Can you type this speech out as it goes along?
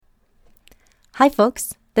Hi,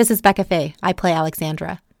 folks. This is Becca Fay. I play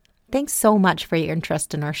Alexandra. Thanks so much for your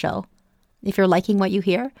interest in our show. If you're liking what you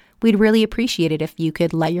hear, we'd really appreciate it if you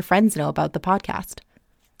could let your friends know about the podcast.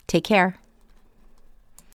 Take care.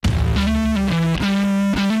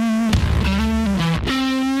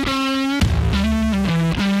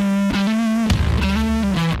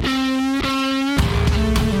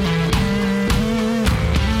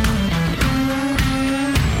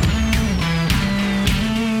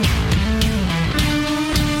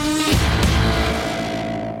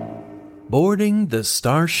 Boarding the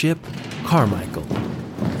starship Carmichael.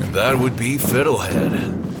 And that would be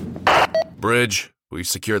Fiddlehead. Bridge, we've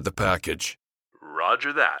secured the package.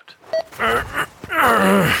 Roger that.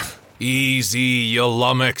 Easy, you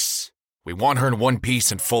lummox. We want her in one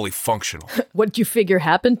piece and fully functional. What'd you figure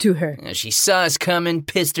happened to her? She saw us coming,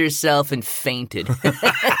 pissed herself, and fainted.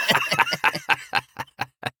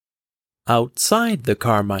 Outside the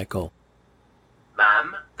Carmichael.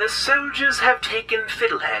 Ma'am, the soldiers have taken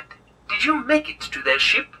Fiddlehead. Did you make it to their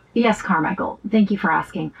ship? Yes, Carmichael. Thank you for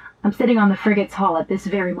asking. I'm sitting on the frigate's hull at this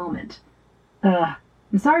very moment. I'm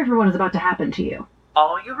sorry for what is about to happen to you.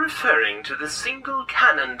 Are you referring to the single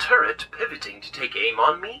cannon turret pivoting to take aim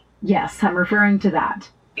on me? Yes, I'm referring to that.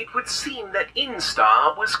 It would seem that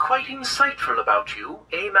Instar was quite insightful about you,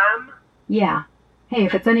 ma'am? Yeah. Hey,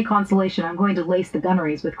 if it's any consolation, I'm going to lace the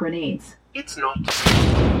gunneries with grenades. It's not.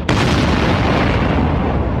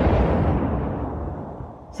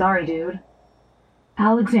 Sorry, dude.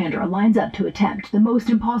 Alexandra lines up to attempt the most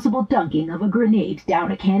impossible dunking of a grenade down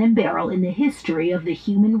a cannon barrel in the history of the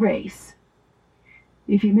human race.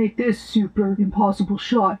 If you make this super impossible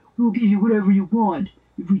shot, we'll give you whatever you want.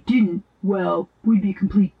 If we didn't, well, we'd be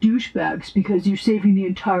complete douchebags because you're saving the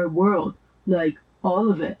entire world. Like, all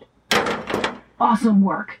of it. Awesome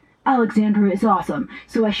work. Alexandra is awesome,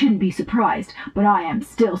 so I shouldn't be surprised, but I am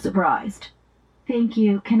still surprised. Thank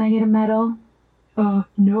you. Can I get a medal?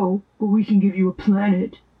 No, but we can give you a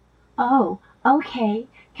planet. Oh, okay.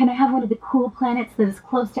 Can I have one of the cool planets that is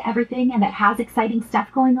close to everything and that has exciting stuff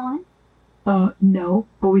going on? No,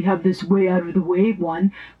 but we have this way out of the way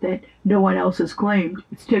one that no one else has claimed.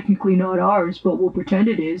 It's technically not ours, but we'll pretend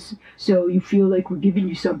it is, so you feel like we're giving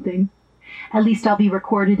you something. At least I'll be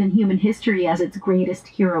recorded in human history as its greatest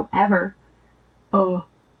hero ever.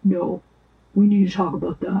 No. We need to talk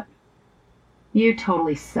about that. You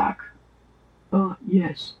totally suck.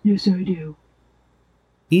 Yes I do.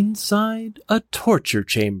 Inside a torture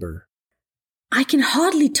chamber. I can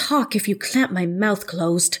hardly talk if you clamp my mouth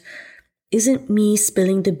closed. Isn't me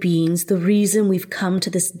spilling the beans the reason we've come to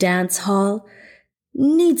this dance hall?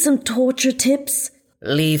 Need some torture tips?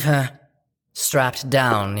 Leave her. Strapped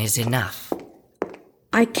down is enough.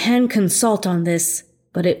 I can consult on this,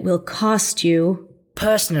 but it will cost you.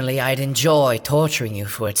 Personally, I'd enjoy torturing you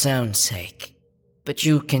for its own sake. But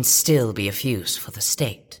you can still be of use for the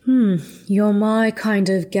state. You're my kind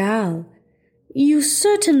of gal. You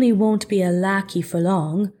certainly won't be a lackey for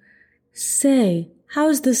long. Say,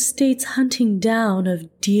 how's the state's hunting down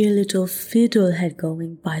of dear little Fiddlehead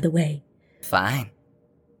going, by the way? Fine.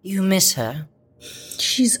 You miss her?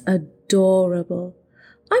 She's adorable.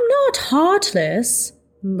 I'm not heartless,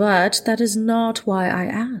 but that is not why I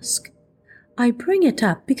ask. I bring it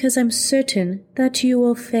up because I'm certain that you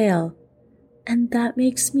will fail. And that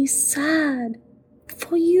makes me sad.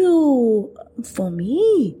 For you. For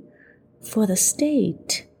me. For the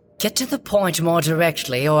state. Get to the point more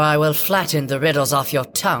directly, or I will flatten the riddles off your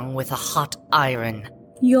tongue with a hot iron.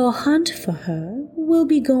 Your hunt for her will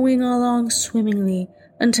be going along swimmingly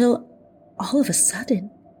until all of a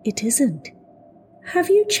sudden it isn't. Have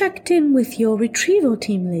you checked in with your retrieval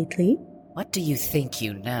team lately? What do you think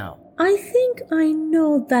you know? I think I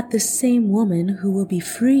know that the same woman who will be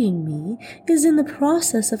freeing me is in the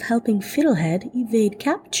process of helping Fiddlehead evade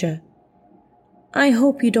capture. I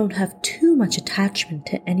hope you don't have too much attachment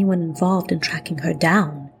to anyone involved in tracking her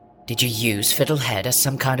down. Did you use Fiddlehead as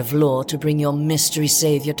some kind of lure to bring your mystery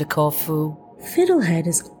savior to Corfu? Fiddlehead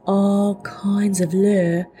is all kinds of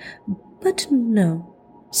lure, but no.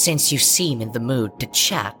 Since you seem in the mood to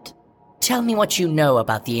chat, tell me what you know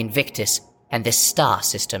about the Invictus and this star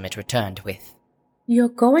system it returned with. You're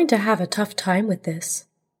going to have a tough time with this.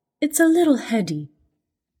 It's a little heady.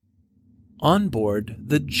 On board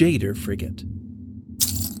the Jader frigate.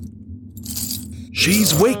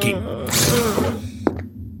 She's waking.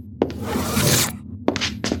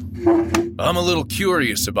 I'm a little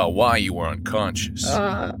curious about why you were unconscious.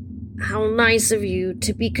 How nice of you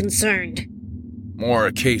to be concerned. More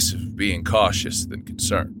a case of being cautious than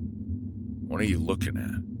concerned. What are you looking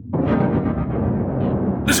at?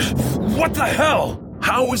 What the hell?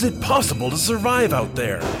 How is it possible to survive out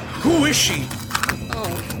there? Who is she?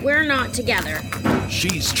 We're not together.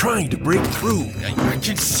 She's trying to break through. I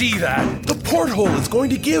can see that. The porthole is going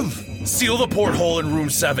to give. Seal the porthole in room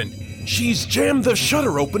 7. She's jammed the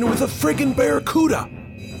shutter open with a friggin' barracuda.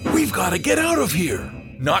 We've got to get out of here.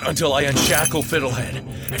 Not until I unshackle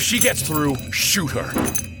Fiddlehead. If she gets through, shoot her.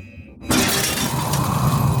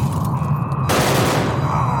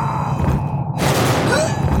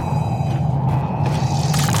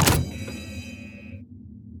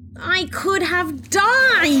 I could have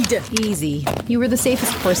died! Easy. You were the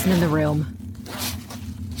safest person in the room.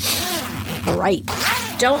 Right.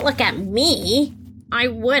 Don't look at me. I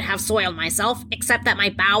would have soiled myself, except that my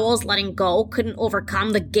bowels letting go couldn't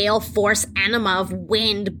overcome the gale force enema of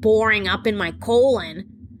wind boring up in my colon.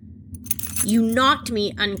 You knocked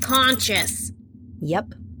me unconscious.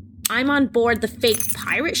 Yep. I'm on board the fake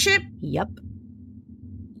pirate ship? Yep.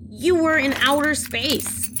 You were in outer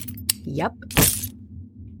space. Yep.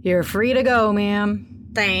 You're free to go, ma'am.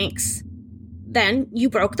 Thanks. Then you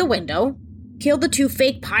broke the window, killed the 2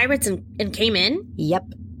 fake pirates and came in? Yep.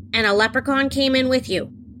 And a leprechaun came in with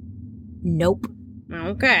you? Nope.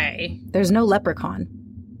 Okay. There's no leprechaun.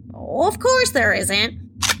 Oh, of course there isn't.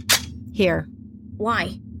 Here.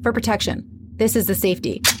 Why? For protection. This is the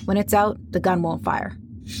safety. When it's out, the gun won't fire.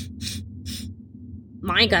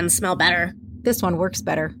 My guns smell better. This one works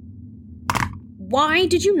better. Why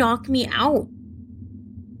did you knock me out?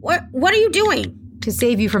 What are you doing? To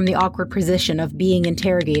save you from the awkward position of being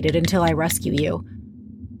interrogated until I rescue you.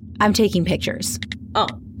 I'm taking pictures. Oh.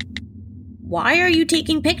 Why are you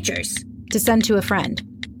taking pictures? To send to a friend.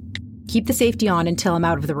 Keep the safety on until I'm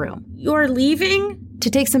out of the room. You're leaving? To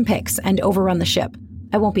take some pics and overrun the ship.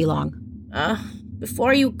 I won't be long.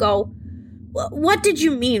 Before you go, what did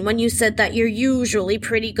you mean when you said that you're usually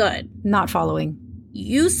pretty good? Not following.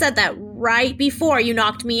 You said that right before you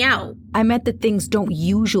knocked me out. I meant that things don't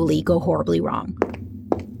usually go horribly wrong.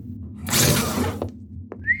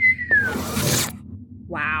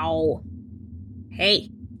 Wow. Hey,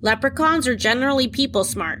 leprechauns are generally people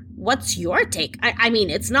smart. What's your take? I mean,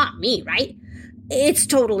 it's not me, right? It's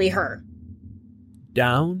totally her.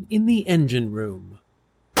 Down in the engine room.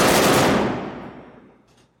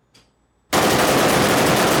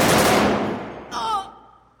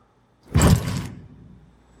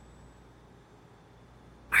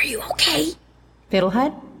 Are you okay?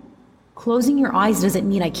 Fiddlehead? Closing your eyes doesn't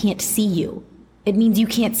mean I can't see you. It means you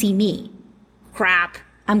can't see me. Crap.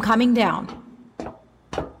 I'm coming down.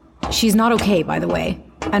 She's not okay, by the way.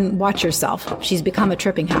 And watch yourself. She's become a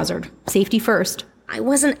tripping hazard. Safety first. I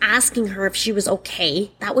wasn't asking her if she was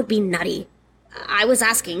okay. That would be nutty. I was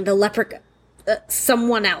asking the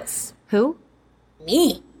someone else. Who?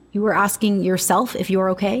 Me. You were asking yourself if you're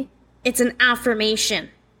okay? It's an affirmation.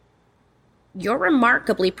 You're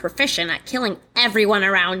remarkably proficient at killing everyone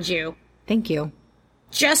around you. Thank you.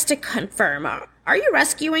 Just to confirm, are you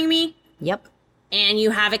rescuing me? Yep. And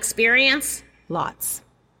you have experience? Lots.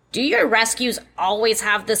 Do your rescues always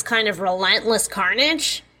have this kind of relentless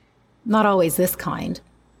carnage? Not always this kind.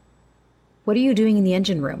 What are you doing in the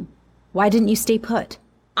engine room? Why didn't you stay put?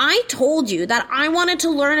 I told you that I wanted to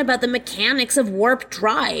learn about the mechanics of warp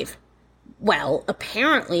drive. Well,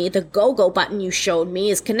 apparently the go-go button you showed me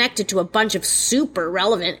is connected to a bunch of super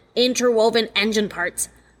relevant interwoven engine parts.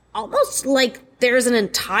 Almost like there's an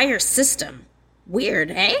entire system. Weird,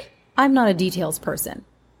 eh? I'm not a details person.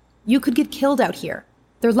 You could get killed out here.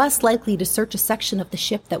 They're less likely to search a section of the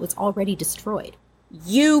ship that was already destroyed.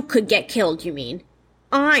 You could get killed, you mean?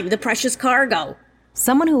 I'm the precious cargo.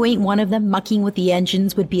 Someone who ain't one of them mucking with the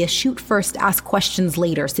engines would be a shoot first, ask questions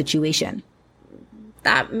later situation.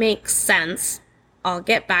 That makes sense. I'll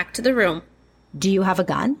get back to the room. Do you have a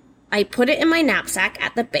gun? I put it in my knapsack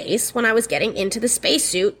at the base when I was getting into the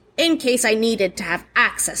spacesuit, in case I needed to have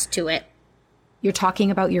access to it. You're talking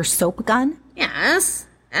about your soap gun? Yes,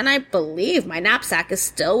 and I believe my knapsack is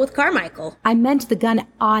still with Carmichael. I meant the gun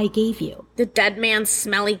I gave you. The dead man's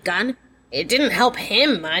smelly gun? It didn't help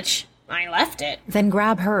him much. I left it. Then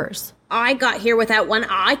grab hers. I got here without one.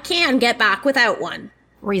 I can get back without one.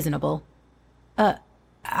 Reasonable.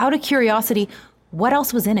 Out of curiosity, what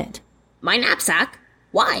else was in it? My knapsack.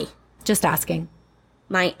 Why? Just asking.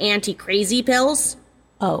 My anti-crazy pills?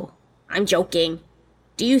 Oh. I'm joking.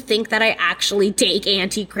 Do you think that I actually take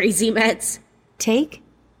anti-crazy meds? Take?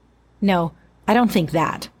 No, I don't think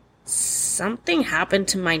that. Something happened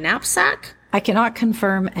to my knapsack? I cannot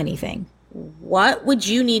confirm anything. What would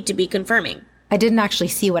you need to be confirming? I didn't actually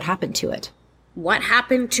see what happened to it. What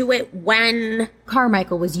happened to it when?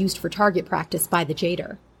 Carmichael was used for target practice by the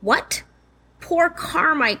Jader. What? Poor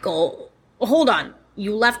Carmichael. Hold on.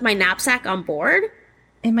 You left my knapsack on board?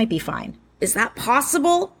 It might be fine. Is that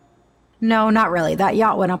possible? No, not really. That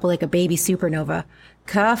yacht went up like a baby supernova.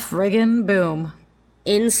 Ka-friggin' boom.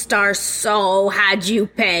 Instar so had you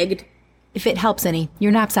pegged. If it helps any,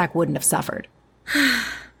 your knapsack wouldn't have suffered.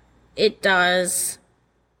 It does.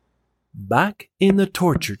 Back in the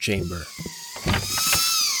torture chamber.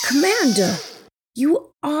 Commander,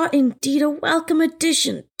 you are indeed a welcome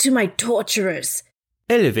addition to my torturers.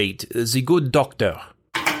 Elevate the good doctor.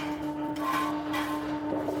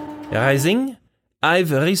 Rising,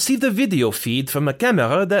 I've received a video feed from a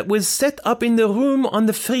camera that was set up in the room on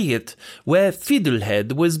the frigate where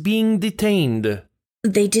Fiddlehead was being detained.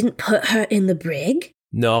 They didn't put her in the brig?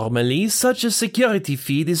 Normally, such a security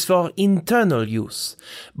feed is for internal use,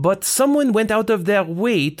 but someone went out of their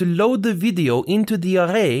way to load the video into the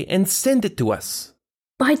array and send it to us.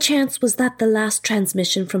 By chance, was that the last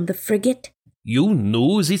transmission from the frigate? You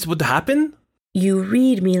knew this would happen? You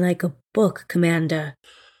read me like a book, Commander.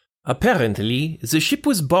 Apparently, the ship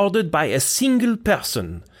was boarded by a single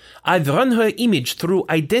person. I've run her image through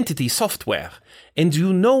identity software, and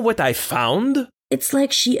you know what I found? It's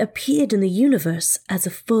like she appeared in the universe as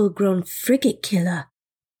a full-grown frigate killer.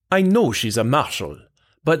 I know she's a marshal,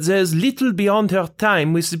 but there's little beyond her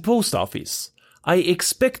time with the post office. I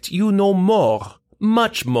expect you know more,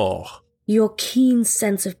 much more. Your keen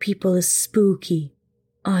sense of people is spooky.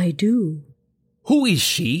 I do. Who is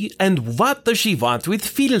she, and what does she want with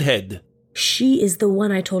Fiddlehead? She is the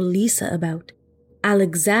one I told Lisa about.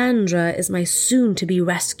 Alexandra is my soon-to-be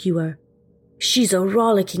rescuer. She's a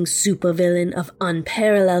rollicking supervillain of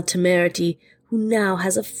unparalleled temerity who now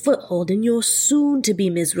has a foothold in your soon-to-be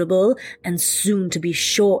miserable and soon-to-be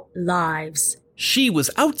short lives. She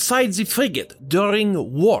was outside the frigate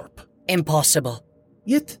during warp. Impossible.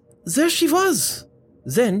 Yet there she was.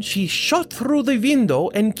 Then she shot through the window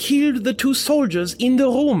and killed the 2 soldiers in the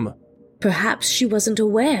room. Perhaps she wasn't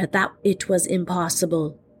aware that it was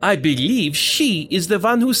impossible. I believe she is the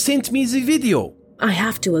one who sent me the video. I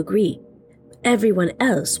have to agree. Everyone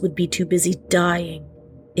else would be too busy dying,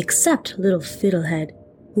 except little Fiddlehead,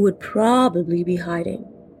 who would probably be hiding.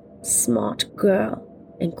 Smart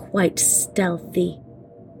girl, and quite stealthy.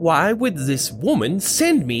 Why would this woman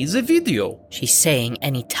send me the video? She's saying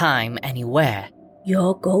anytime, anywhere.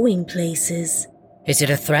 You're going places. Is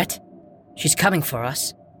it a threat? She's coming for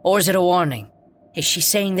us? Or is it a warning? Is she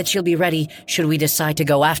saying that she'll be ready should we decide to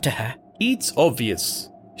go after her? It's obvious.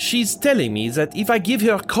 She's telling me that if I give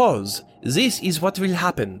her cause, this is what will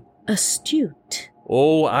happen. Astute.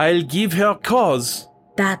 Oh, I'll give her cause.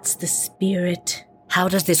 That's the spirit. How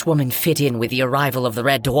does this woman fit in with the arrival of the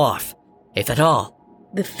Red Dwarf, if at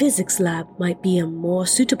all? The physics lab might be a more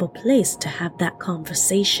suitable place to have that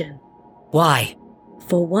conversation. Why?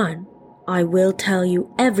 For one, I will tell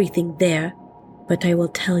you everything there, but I will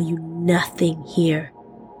tell you nothing here.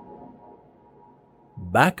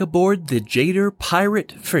 Back aboard the Jader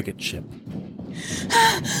pirate frigate ship.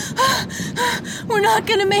 We're not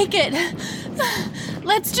gonna make it.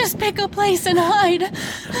 Let's just pick a place and hide.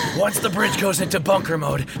 Once the bridge goes into bunker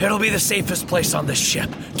mode, it'll be the safest place on this ship.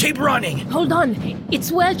 Keep running! Hold on.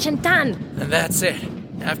 It's Welch and Tan. And that's it.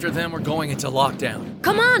 After them, we're going into lockdown.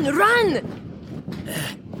 Come on, run!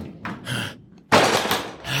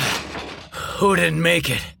 Who didn't make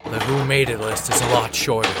it? The who made it list is a lot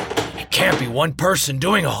shorter. It can't be one person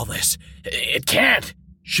doing all this. It can't.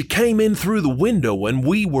 She came in through the window when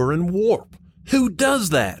we were in warp. Who does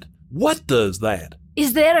that? What does that?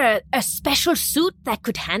 Is there a special suit that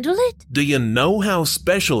could handle it? Do you know how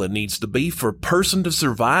special it needs to be for a person to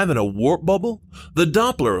survive in a warp bubble? The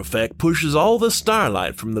Doppler effect pushes all the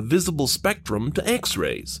starlight from the visible spectrum to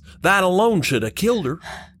X-rays. That alone should have killed her.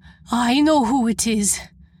 I know who it is.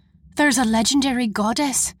 There's a legendary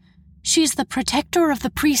goddess. She's the protector of the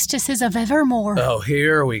priestesses of Evermore. Oh,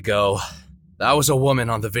 here we go. That was a woman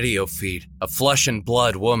on the video feed. A flesh and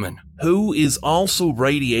blood woman. Who is also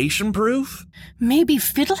radiation-proof? Maybe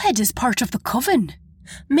Fiddlehead is part of the coven.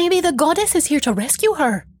 Maybe the goddess is here to rescue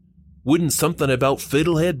her. Wouldn't something about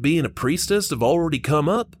Fiddlehead being a priestess have already come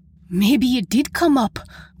up? Maybe it did come up,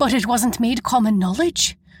 but it wasn't made common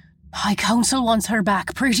knowledge. High Council wants her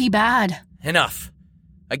back pretty bad. Enough.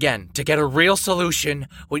 Again, to get a real solution,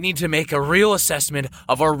 we need to make a real assessment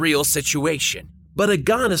of our real situation. But a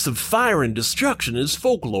goddess of fire and destruction is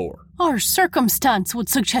folklore. Our circumstance would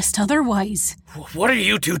suggest otherwise. What are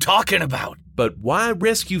you two talking about? But why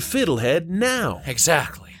rescue Fiddlehead now?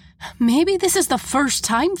 Exactly. Maybe this is the first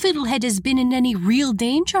time Fiddlehead has been in any real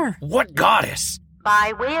danger. What goddess?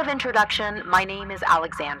 By way of introduction, my name is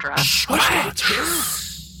Alexandra.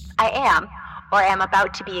 I am, or am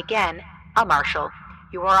about to be again, a marshal.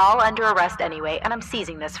 You are all under arrest anyway, and I'm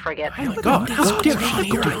seizing this frigate. Oh my God, how dare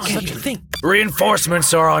you do such a thing?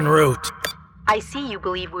 Reinforcements are en route. I see you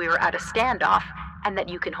believe we were at a standoff, and that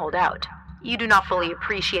you can hold out. You do not fully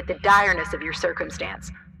appreciate the direness of your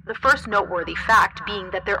circumstance. The first noteworthy fact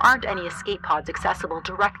being that there aren't any escape pods accessible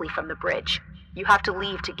directly from the bridge. You have to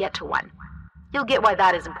leave to get to one. You'll get why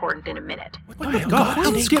that is important in a minute. Oh my God,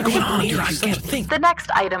 how dare you do such a thing? The next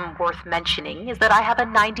item worth mentioning is that I have a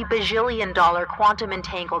 $90 bajillion quantum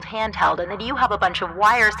entangled handheld, and that you have a bunch of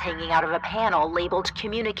wires hanging out of a panel labeled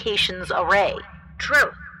Communications Array.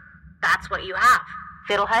 True. That's what you have.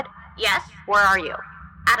 Fiddlehead? Yes? Where are you?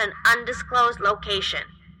 At an undisclosed location.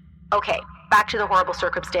 Okay, back to the horrible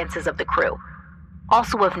circumstances of the crew.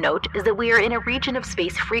 Also of note is that we are in a region of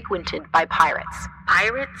space frequented by pirates.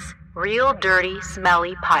 Pirates? Real dirty,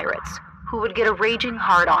 smelly pirates who would get a raging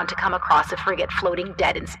hard-on to come across a frigate floating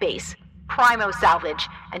dead in space. Primo salvage,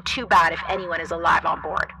 and too bad if anyone is alive on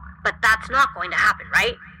board. But that's not going to happen,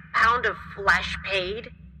 right? Pound of flesh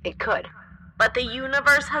paid? It could. But the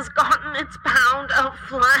universe has gotten its pound of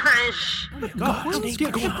flesh. Oh my God, how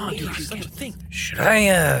dare you do such a thing? Should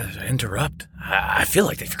I, interrupt? I feel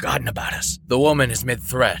like they've forgotten about us. The woman is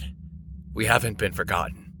mid-threat. We haven't been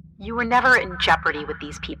forgotten. You were never in jeopardy with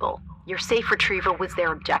these people. Your safe retrieval was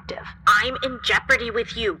their objective. I'm in jeopardy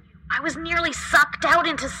with you. I was nearly sucked out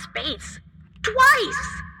into space.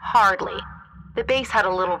 Twice! Hardly. The base had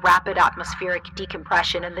a little rapid atmospheric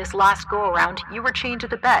decompression, and this last go-around, you were chained to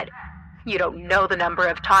the bed. You don't know the number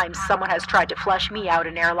of times someone has tried to flush me out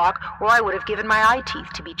an airlock, or I would have given my eye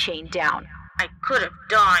teeth to be chained down. I could have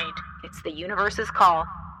died. It's the universe's call.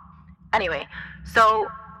 Anyway, so,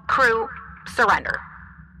 crew, surrender.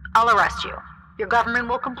 I'll arrest you. Your government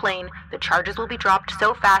will complain, the charges will be dropped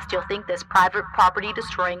so fast you'll think this private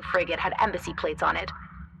property-destroying frigate had embassy plates on it.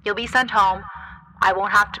 You'll be sent home. I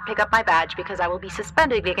won't have to pick up my badge because I will be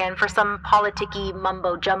suspended again for some politic-y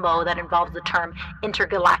mumbo-jumbo that involves the term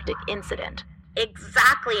intergalactic incident.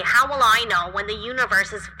 Exactly how will I know when the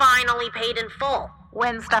universe is finally paid in full?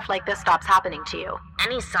 When stuff like this stops happening to you.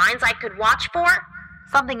 Any signs I could watch for?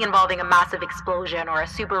 Something involving a massive explosion or a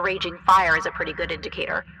super raging fire is a pretty good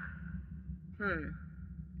indicator.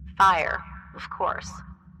 Fire, of course.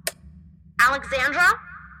 Alexandra?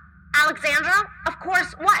 Alexandra? Of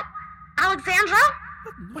course, what? Alexandra?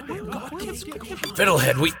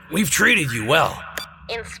 Fiddlehead, we've treated you well.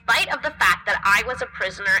 In spite of the fact that I was a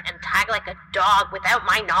prisoner and tagged like a dog without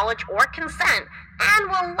my knowledge or consent, and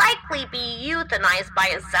will likely be euthanized by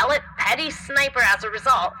a zealot petty sniper as a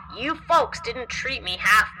result, you folks didn't treat me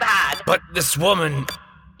half bad. But this woman...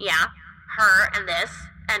 Yeah, her and this,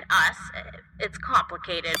 and us, it's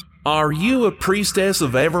complicated. Are you a priestess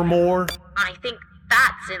of Evermore? I think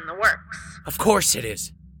that's in the works. Of course it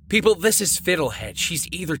is. People, this is Fiddlehead. She's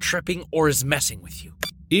either tripping or is messing with you.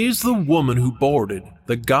 Is the woman who boarded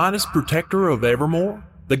the goddess protector of Evermore?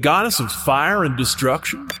 The goddess of fire and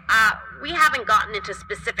destruction? We haven't gotten into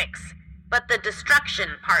specifics, but the destruction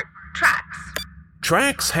part tracks.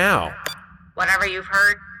 Tracks how? Whatever you've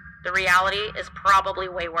heard, the reality is probably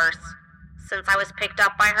way worse. Since I was picked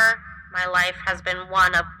up by her, my life has been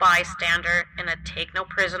one of bystander in a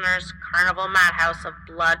take-no-prisoners carnival madhouse of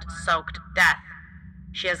blood-soaked death.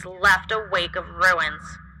 She has left a wake of ruins.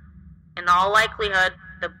 In all likelihood,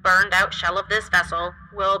 the burned-out shell of this vessel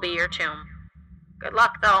will be your tomb. Good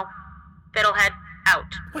luck, though. Fiddlehead,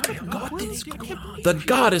 out. The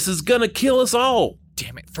goddess is gonna kill us all!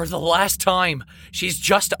 Damn it, for the last time. She's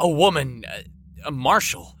just a woman. A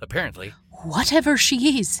marshal, apparently. Whatever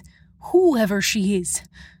she is, whoever she is,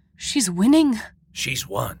 she's winning. She's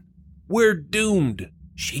won. We're doomed.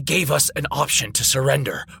 She gave us an option to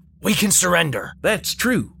surrender. We can surrender. That's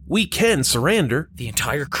true. We can surrender. The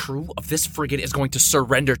entire crew of this frigate is going to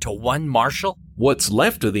surrender to one marshal? What's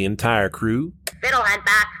left of the entire crew? Fiddlehead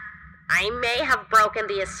back. I may have broken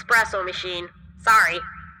the espresso machine. Sorry.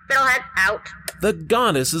 Fiddlehead out. The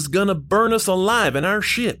goddess is gonna burn us alive in our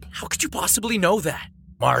ship. How could you possibly know that?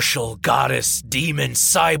 Marshal, goddess, demon,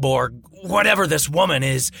 cyborg, whatever this woman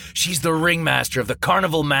is, she's the ringmaster of the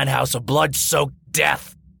carnival madhouse of blood-soaked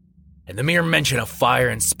death. And the mere mention of fire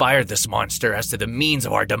inspired this monster as to the means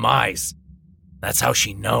of our demise. That's how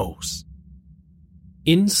she knows.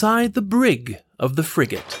 Inside the brig of the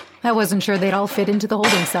frigate. I wasn't sure they'd all fit into the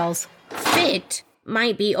holding cells. Fit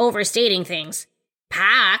might be overstating things.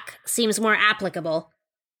 Pack seems more applicable.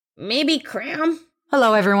 Maybe cram?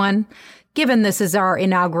 Hello, everyone. Given this is our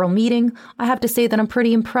inaugural meeting, I have to say that I'm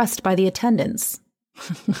pretty impressed by the attendance.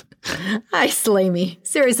 I slay me.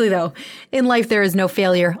 Seriously, though, in life there is no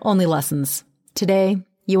failure, only lessons. Today,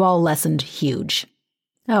 you all lessoned huge.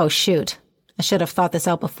 Oh, shoot. I should have thought this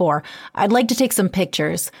out before. I'd like to take some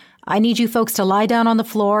pictures. I need you folks to lie down on the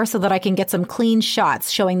floor so that I can get some clean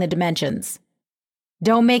shots showing the dimensions.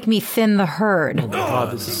 Don't make me thin the herd. Oh my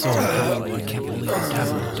God, this is so incredible. I can't believe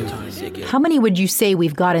this. How many would you say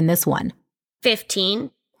we've got in this one?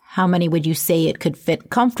 15. How many would you say it could fit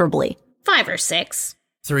comfortably? 5 or 6.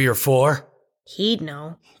 3 or 4? He'd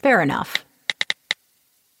know. Fair enough.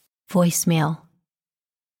 Voicemail.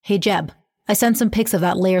 Hey, Jeb. I sent some pics of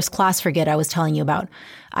that Layers class frigate I was telling you about.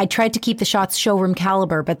 I tried to keep the shots showroom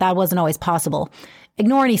caliber, but that wasn't always possible.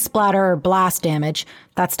 Ignore any splatter or blast damage.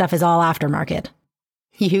 That stuff is all aftermarket.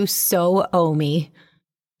 You so owe me.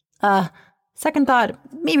 Second thought,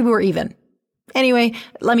 maybe we're even. Anyway,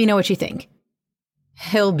 let me know what you think.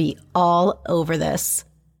 He'll be all over this.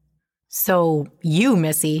 So, you,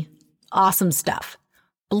 Missy. Awesome stuff.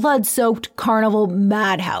 Blood-soaked carnival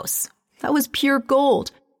madhouse. That was pure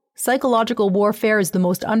gold. Psychological warfare is the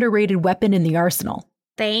most underrated weapon in the arsenal.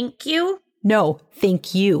 Thank you? No,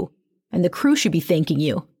 thank you. And the crew should be thanking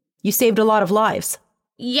you. You saved a lot of lives.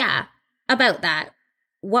 Yeah, about that.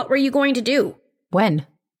 What were you going to do? When?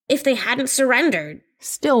 If they hadn't surrendered.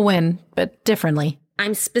 Still win, but differently.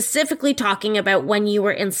 I'm specifically talking about when you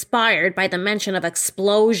were inspired by the mention of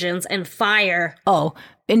explosions and fire. Oh,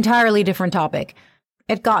 entirely different topic.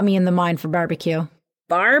 It got me in the mind for barbecue.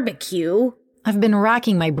 Barbecue? I've been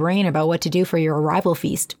racking my brain about what to do for your arrival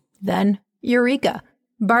feast. Then, eureka,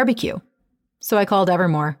 barbecue. So I called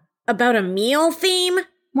Evermore. About a meal theme?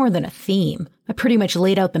 More than a theme. I pretty much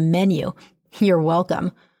laid out the menu. You're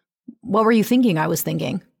welcome. What were you thinking I was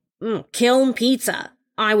thinking? Kiln pizza.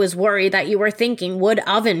 I was worried that you were thinking wood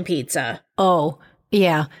oven pizza. Oh,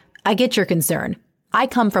 yeah, I get your concern. I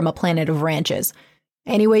come from a planet of ranches.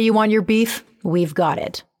 Any way you want your beef, we've got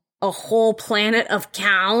it. A whole planet of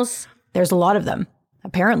cows? There's a lot of them.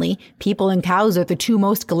 Apparently, people and cows are the 2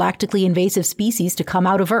 most galactically invasive species to come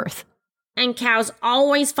out of Earth. And cows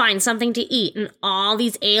always find something to eat in all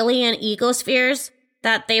these alien ecospheres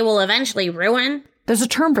that they will eventually ruin? There's a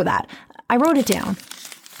term for that. I wrote it down.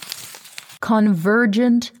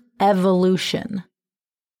 Convergent evolution.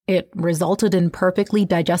 It resulted in perfectly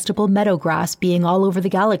digestible meadowgrass being all over the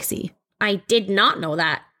galaxy. I did not know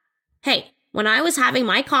that. Hey, when I was having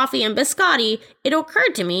my coffee and biscotti, it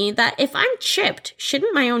occurred to me that if I'm chipped,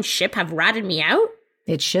 shouldn't my own ship have ratted me out?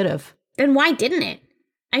 It should have. Then why didn't it?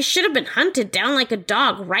 I should have been hunted down like a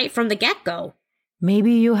dog right from the get-go.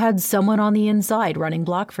 Maybe you had someone on the inside running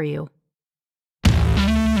block for you.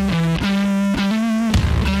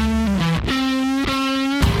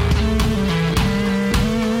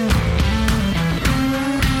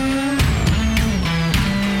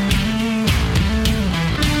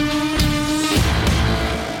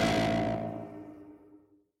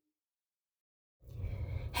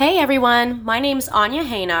 Hey everyone, my name's Anya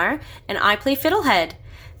Haynar, and I play Fiddlehead.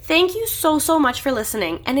 Thank you so much for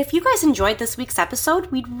listening, and if you guys enjoyed this week's episode,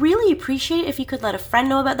 we'd really appreciate it if you could let a friend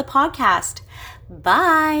know about the podcast.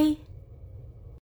 Bye!